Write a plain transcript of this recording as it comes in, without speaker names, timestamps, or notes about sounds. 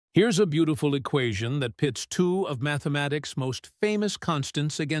Here's a beautiful equation that pits two of mathematics' most famous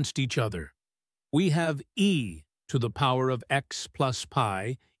constants against each other. We have e to the power of x plus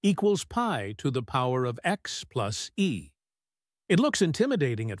pi equals pi to the power of x plus e. It looks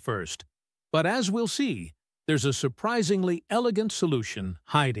intimidating at first, but as we'll see, there's a surprisingly elegant solution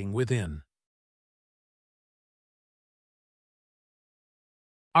hiding within.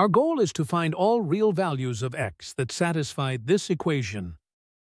 Our goal is to find all real values of x that satisfy this equation.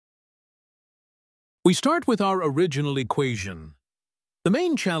 We start with our original equation. The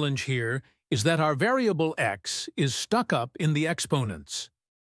main challenge here is that our variable x is stuck up in the exponents.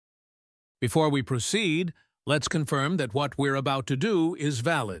 Before we proceed, let's confirm that what we're about to do is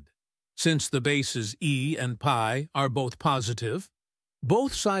valid. Since the bases e and pi are both positive,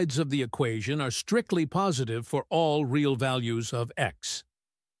 both sides of the equation are strictly positive for all real values of x.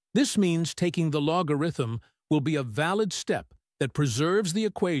 This means taking the logarithm will be a valid step that preserves the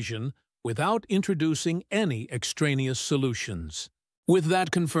equation without introducing any extraneous solutions. With that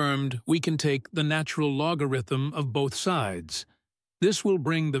confirmed, we can take the natural logarithm of both sides. This will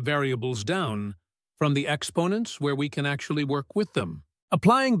bring the variables down from the exponents where we can actually work with them.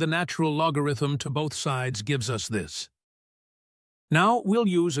 Applying the natural logarithm to both sides gives us this. Now we'll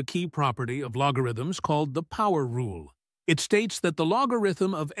use a key property of logarithms called the power rule. It states that the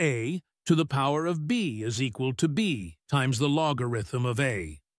logarithm of a to the power of b is equal to b times the logarithm of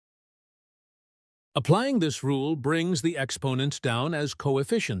a. Applying this rule brings the exponents down as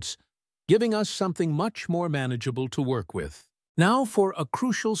coefficients, giving us something much more manageable to work with. Now for a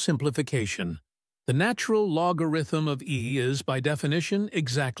crucial simplification. The natural logarithm of e is, by definition,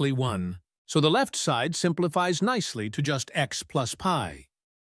 exactly 1, so the left side simplifies nicely to just x plus pi.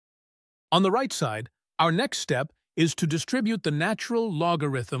 On the right side, our next step is to distribute the natural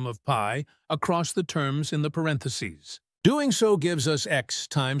logarithm of pi across the terms in the parentheses. Doing so gives us x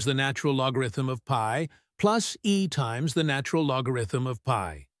times the natural logarithm of pi plus e times the natural logarithm of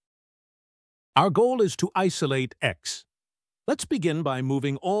pi. Our goal is to isolate x. Let's begin by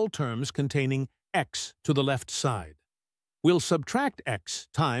moving all terms containing x to the left side. We'll subtract x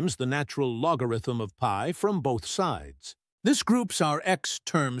times the natural logarithm of pi from both sides. This groups our x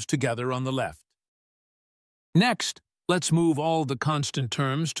terms together on the left. Next, let's move all the constant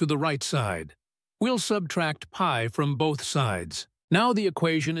terms to the right side. We'll subtract pi from both sides. Now the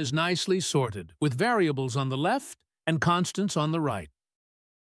equation is nicely sorted, with variables on the left and constants on the right.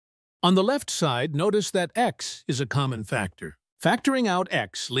 On the left side, notice that x is a common factor. Factoring out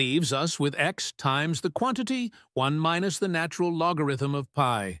x leaves us with x times the quantity 1 minus the natural logarithm of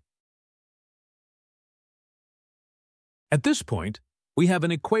pi. At this point, we have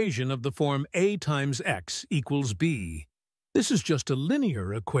an equation of the form a times x equals b. This is just a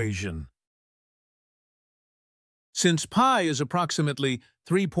linear equation. Since pi is approximately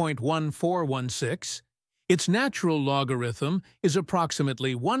 3.1416, its natural logarithm is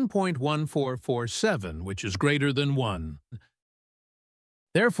approximately 1.1447, which is greater than 1.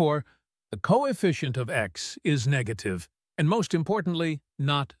 Therefore, the coefficient of x is negative, and most importantly,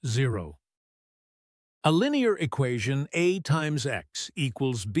 not 0. A linear equation a times x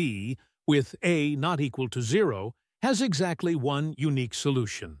equals b with a not equal to 0 has exactly one unique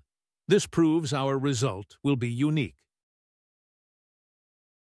solution. This proves our result will be unique.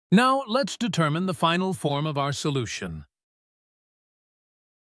 Now let's determine the final form of our solution.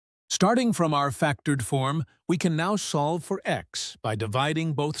 Starting from our factored form, we can now solve for x by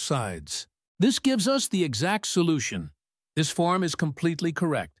dividing both sides. This gives us the exact solution. This form is completely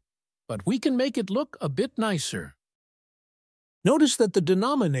correct, but we can make it look a bit nicer. Notice that the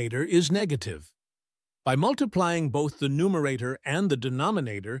denominator is negative. By multiplying both the numerator and the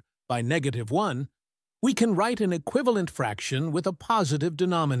denominator by -1, we can write an equivalent fraction with a positive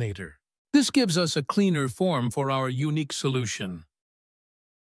denominator. This gives us a cleaner form for our unique solution.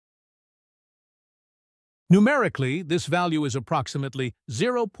 Numerically, this value is approximately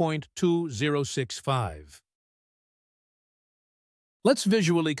 0.2065. Let's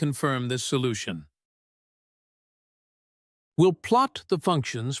visually confirm this solution. We'll plot the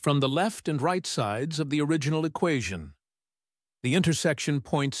functions from the left and right sides of the original equation. The intersection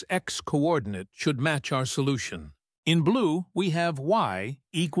point's x-coordinate should match our solution. In blue, we have y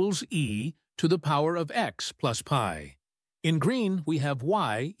equals e to the power of x plus pi. In green, we have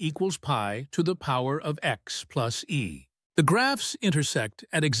y equals pi to the power of x plus e. The graphs intersect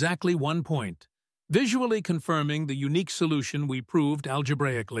at exactly one point, visually confirming the unique solution we proved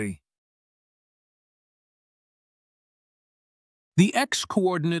algebraically. The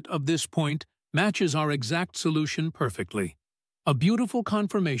x-coordinate of this point matches our exact solution perfectly. A beautiful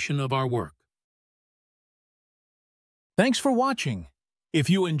confirmation of our work. Thanks for watching. If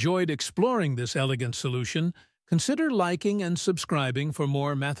you enjoyed exploring this elegant solution, consider liking and subscribing for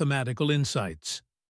more mathematical insights.